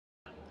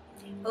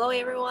Hello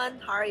everyone,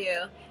 how are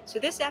you? So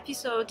this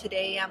episode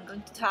today I'm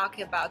going to talk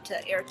about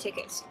air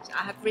tickets.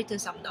 I have written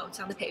some notes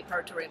on the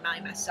paper to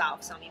remind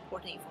myself some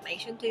important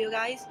information to you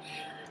guys.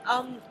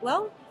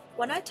 Well,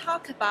 when I'm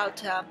talking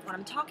about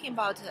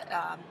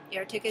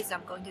air tickets,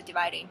 I'm going to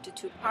divide it into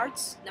two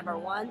parts. Number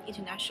one,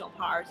 international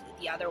part.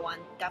 The other one,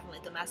 definitely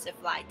domestic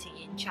flight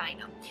in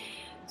China.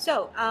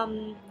 So,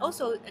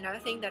 also another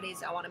thing that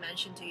is I want to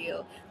mention to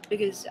you,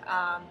 because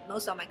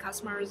most of my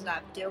customers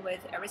that I deal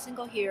with every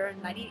single year,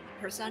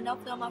 90%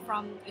 of them are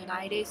from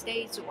United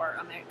States or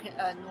American,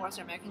 North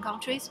American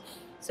countries.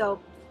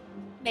 So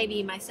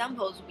maybe my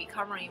samples will be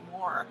covering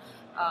more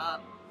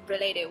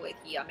related with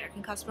the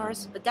American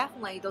customers, but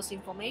definitely those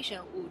information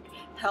would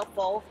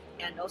helpful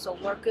and also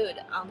work good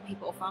on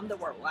people from the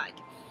worldwide.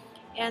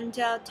 And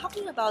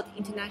talking about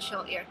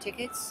international air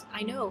tickets,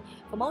 I know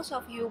for most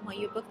of you, when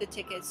you book the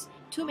tickets,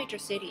 two major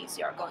cities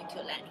you are going to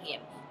land in,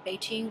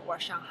 Beijing or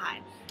Shanghai.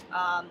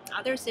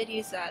 Other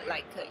cities,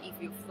 if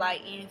you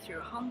fly in through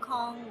Hong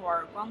Kong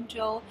or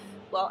Guangzhou,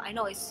 well, I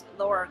know it's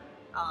lower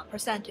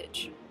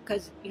percentage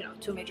because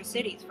two major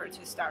cities for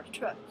to start a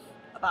trip,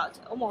 about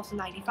almost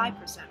 95%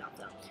 of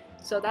them.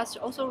 So that's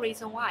also a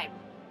reason why.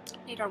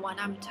 Later, when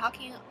I'm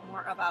talking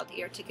more about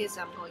the air tickets,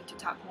 I'm going to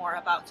talk more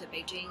about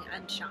Beijing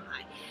and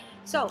Shanghai.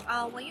 So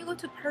when you go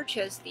to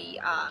purchase the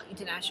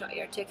international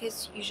air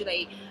tickets,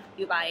 usually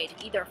you buy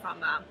it either from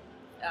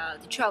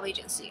the travel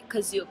agency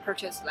because you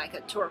purchase like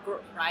a tour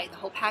group, right? The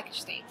whole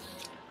package thing.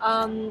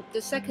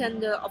 The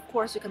second, of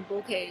course, you can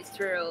book it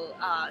through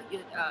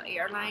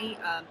airline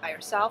by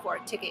yourself or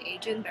a ticket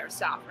agent by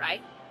yourself,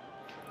 right?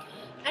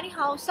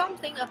 Anyhow,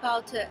 something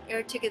about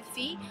air ticket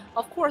fee,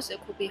 of course it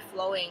could be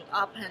flowing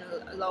up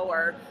and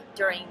lower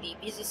during the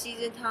busy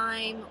season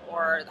time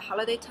or the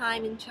holiday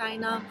time in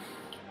China.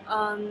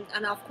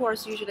 And of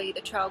course, usually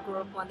the travel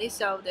group, when they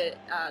sell the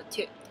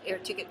air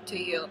ticket to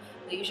you,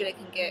 they usually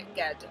can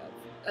get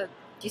a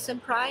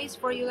decent price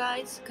for you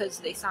guys because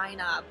they sign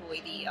up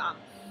with the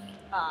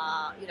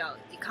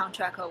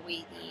contract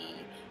with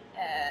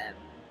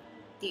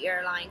the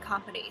airline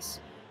companies.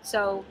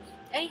 So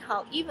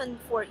anyhow, even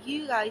for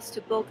you guys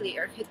to book the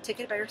air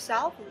ticket by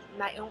yourself,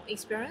 my own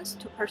experience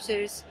to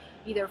purchase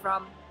either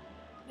from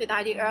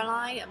United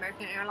Airline,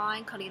 American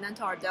Airline,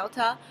 Continental, or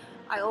Delta,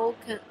 I all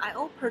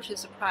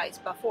purchase a price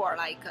before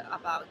like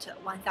about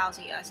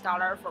 1,000 US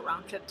dollar for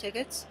round trip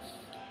tickets.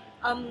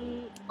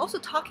 Also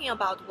talking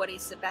about what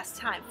is the best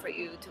time for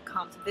you to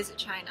come to visit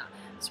China,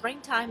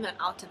 springtime and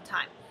autumn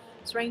time.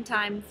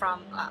 Springtime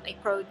from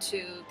April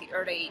to the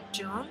early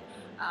June.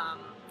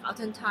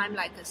 Autumn time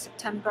like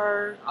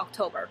September,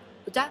 October.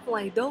 But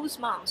definitely those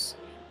months,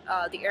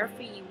 the air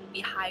fee will be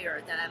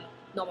higher than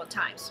normal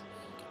times.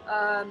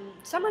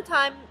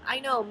 Summertime, I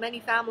know many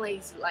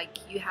families like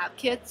you have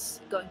kids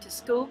going to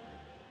school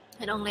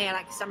and only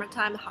like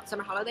summertime,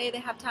 summer holiday they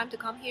have time to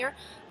come here,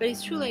 but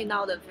it's truly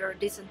not a very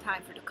decent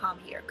time for to come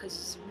here because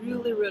it's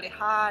really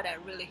hot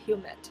and really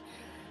humid.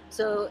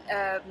 So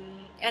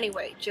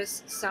anyway,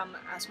 just some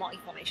small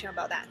information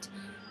about that.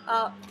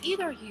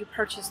 Either you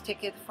purchase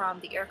ticket from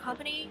the air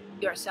company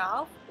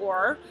yourself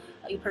or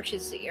you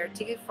purchase the air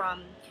ticket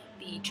from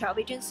the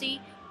travel agency.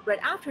 Right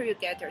after you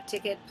get your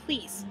ticket,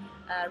 please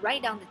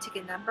write down the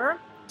ticket number,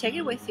 take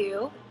it with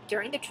you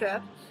during the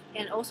trip,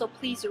 and also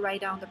please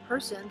write down the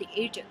person, the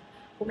agent,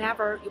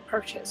 whomever you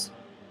purchase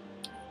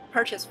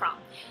from,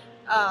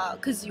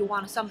 because you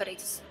want somebody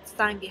to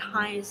stand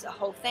behind the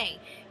whole thing.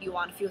 You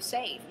want to feel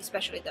safe,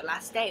 especially the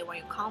last day when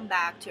you come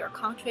back to your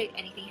country.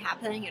 Anything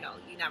happen, you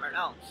never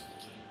know.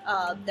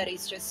 That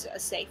is just a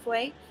safe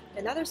way.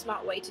 Another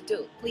smart way to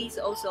do. Please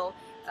also,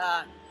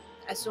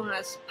 as soon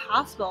as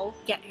possible,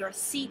 get your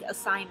seat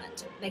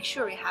assignment. Make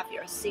sure you have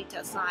your seat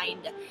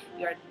assigned,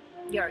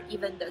 your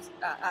even the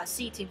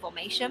seat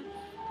information.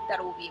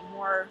 That will be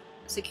more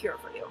secure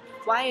for you.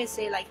 Why I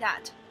say like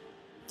that?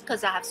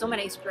 Because I have so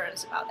many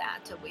experience about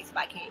that with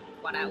Viking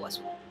when I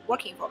was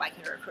working for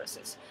Viking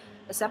Cruises.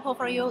 A sample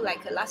for you,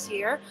 like last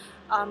year,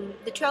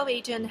 the travel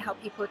agent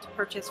helped people to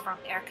purchase from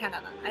Air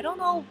Canada. I don't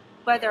know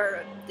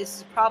whether this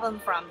is a problem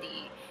from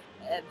the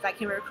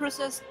Viking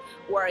Cruises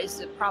or is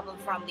a problem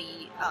from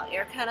the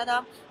Air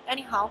Canada.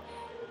 Anyhow,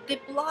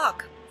 they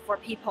block for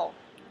people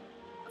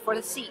for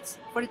the seats,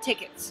 for the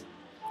tickets,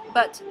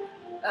 but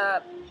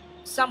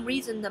some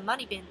reason the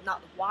money being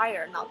not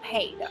wired, not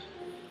paid.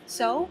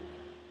 So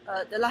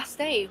the last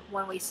day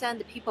when we send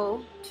the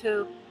people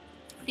to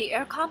the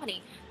air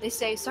company, they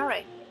say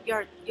sorry,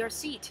 your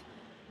seat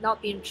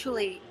not being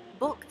truly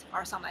booked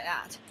or something like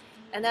that,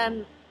 and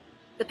then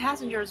the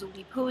passengers will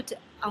be put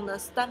on the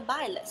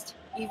standby list.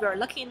 If you're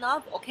lucky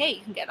enough, okay,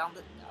 you can get on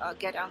the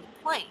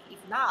plane.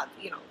 If not,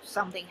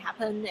 something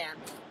happened, and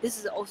this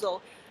is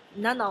also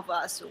none of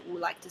us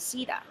would like to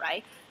see that,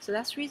 right? So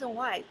that's the reason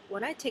why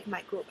when I take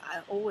my group,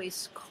 I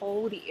always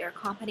call the air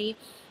company,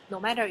 no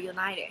matter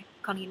United,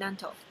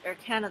 Continental, Air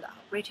Canada,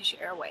 British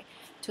Airways,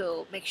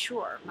 to make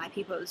sure my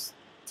people's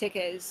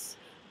tickets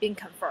being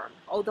confirmed.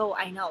 Although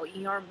I know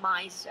in your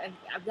minds,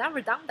 I've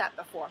never done that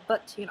before,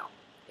 but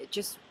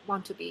just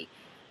want to be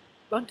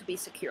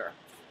secure.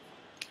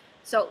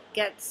 So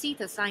get seat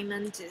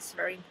assignment is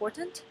very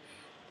important.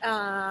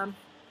 And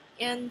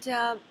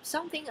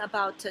something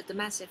about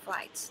domestic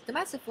flights.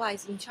 Domestic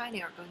flights in China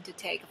are going to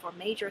take for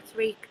major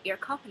 3 air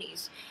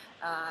companies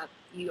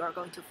you are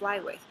going to fly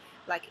with,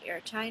 like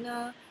Air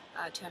China,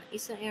 China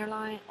Eastern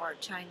Airline, or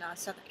China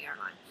Southern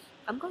Airline.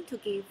 I'm going to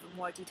give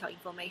more detailed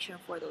information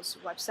for those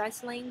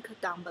websites link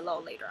down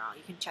below later on.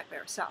 You can check by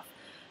yourself.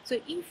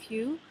 So if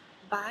you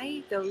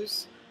buy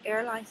those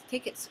airline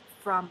tickets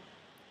from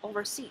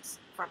overseas,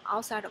 from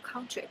outside the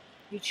country,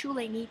 you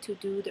truly need to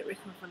do the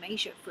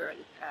reconfirmation for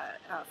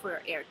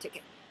your air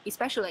ticket,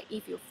 especially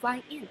if you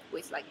fly in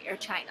with like Air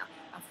China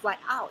and fly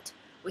out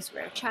with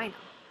Air China.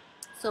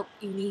 So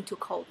you need to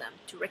call them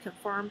to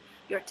reconfirm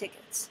your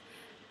tickets.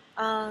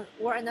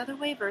 Or another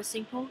way, very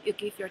simple, you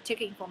give your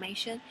ticket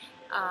information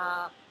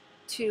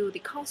to the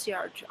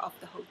concierge of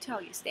the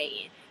hotel you stay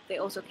in. They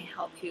also can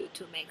help you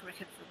to make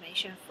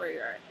reconfirmation for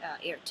your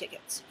air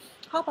tickets.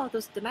 How about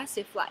those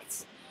domestic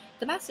flights?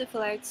 Domestic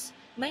flights,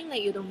 mainly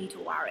you don't need to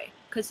worry,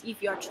 because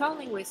if you're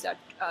traveling with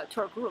a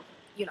tour group,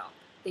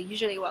 they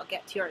usually will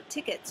get your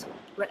tickets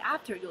right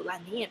after you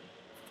land in.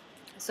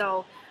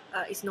 So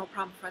it's no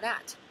problem for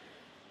that.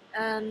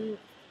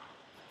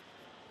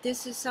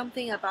 This is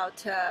something about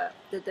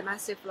the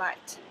domestic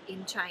flight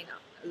in China,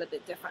 a little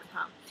bit different,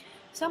 huh?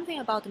 Something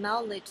about the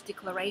mileage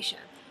declaration.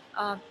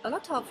 A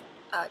lot of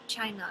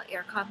China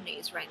air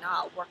companies right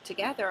now work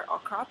together or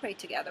cooperate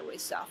together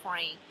with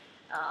foreign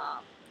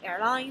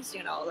airlines,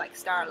 like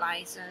Star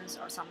License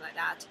or something like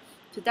that.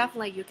 So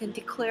definitely you can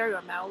declare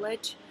your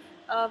mileage.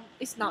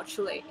 It's not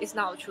truly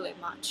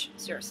much,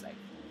 seriously.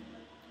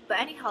 But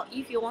anyhow,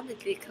 if you want to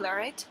declare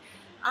it,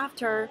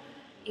 after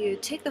you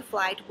take the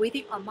flight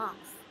within a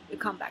month, you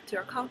come back to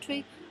your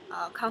country,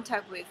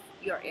 contact with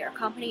your air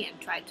company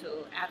and try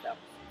to add them.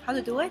 How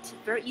to do it?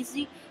 Very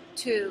easy.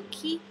 To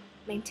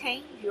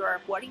maintain your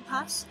boarding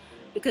pass,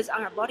 because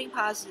on your boarding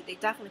pass they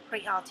definitely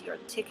print out your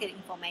ticket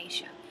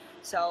information,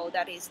 so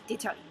that is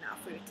detailed enough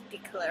for you to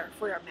declare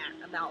for your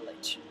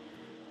mileage.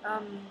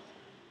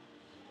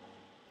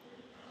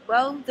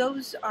 Well,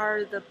 those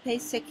are the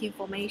basic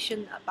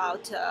information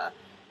about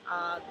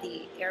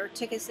the air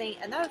ticketing.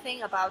 Another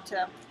thing about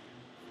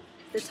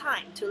the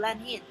time to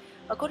land in.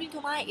 According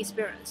to my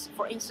experience,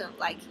 for instance,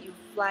 like you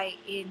fly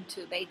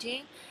into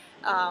Beijing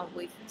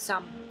with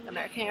some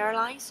American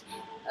airlines,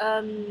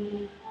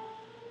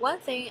 one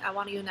thing I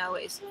want you to know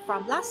is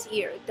from last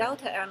year,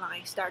 Delta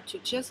Airlines started to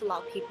just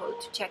allow people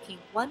to check in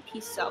one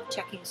piece of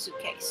check-in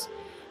suitcase.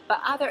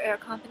 But other air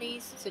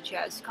companies such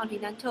as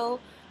Continental,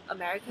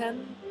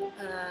 American,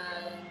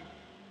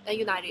 and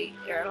United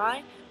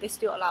Airlines, they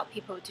still allow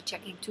people to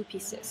check in 2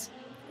 pieces.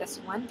 That's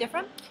one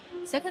different.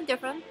 Second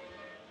different,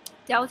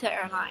 Delta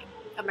Airline,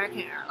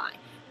 American Airline,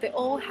 they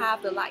all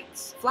have the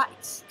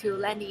flights to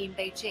land in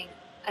Beijing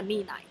at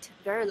midnight,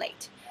 very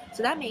late.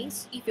 So that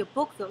means if you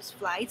book those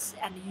flights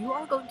and you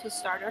are going to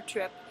start your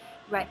trip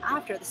right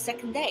after the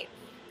second day,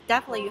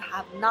 definitely you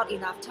have not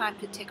enough time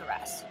to take a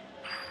rest.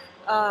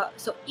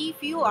 So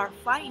if you are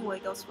flying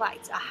with those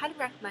flights, I highly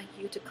recommend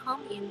you to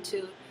come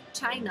into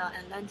China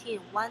and land in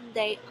 1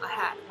 day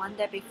ahead, 1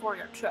 day before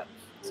your trip.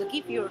 So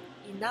give you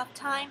enough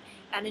time,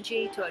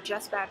 energy to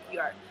adjust back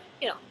your,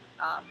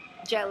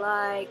 jet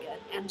lag and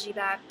energy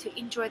back to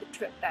enjoy the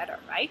trip better,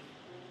 right?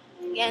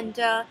 And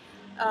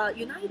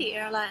United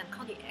Airlines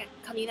and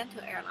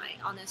Continental Airlines,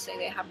 honestly,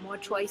 they have more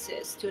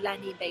choices to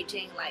land in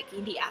Beijing, like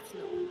in the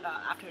afternoon,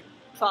 after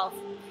 12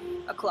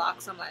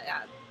 o'clock, something like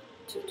that,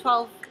 to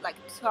 12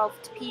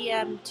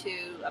 p.m. to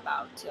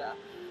about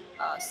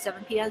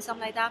 7 p.m.,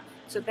 something like that.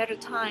 So better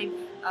time,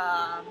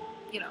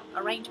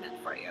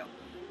 arrangement for you.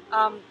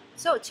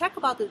 So check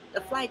about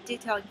the flight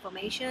detail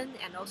information,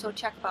 and also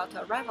check about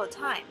the arrival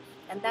time,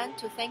 and then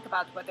to think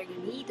about whether you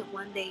need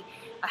 1 day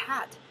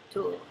ahead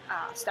to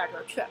start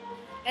your trip.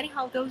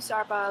 Anyhow, those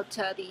are about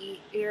the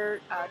air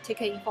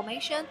ticket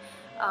information.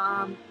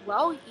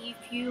 Well,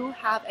 if you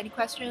have any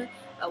question,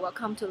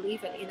 welcome to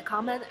leave it in the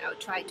comment. I'll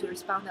try to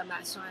respond them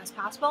as soon as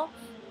possible,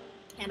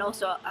 and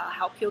also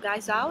help you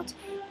guys out.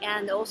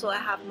 And also I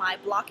have my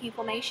blog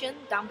information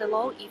down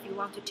below. If you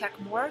want to check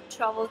more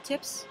travel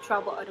tips,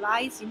 travel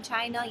advice in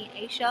China, in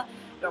Asia,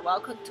 you're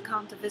welcome to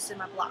come to visit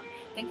my blog.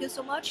 Thank you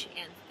so much,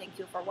 and thank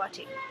you for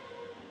watching.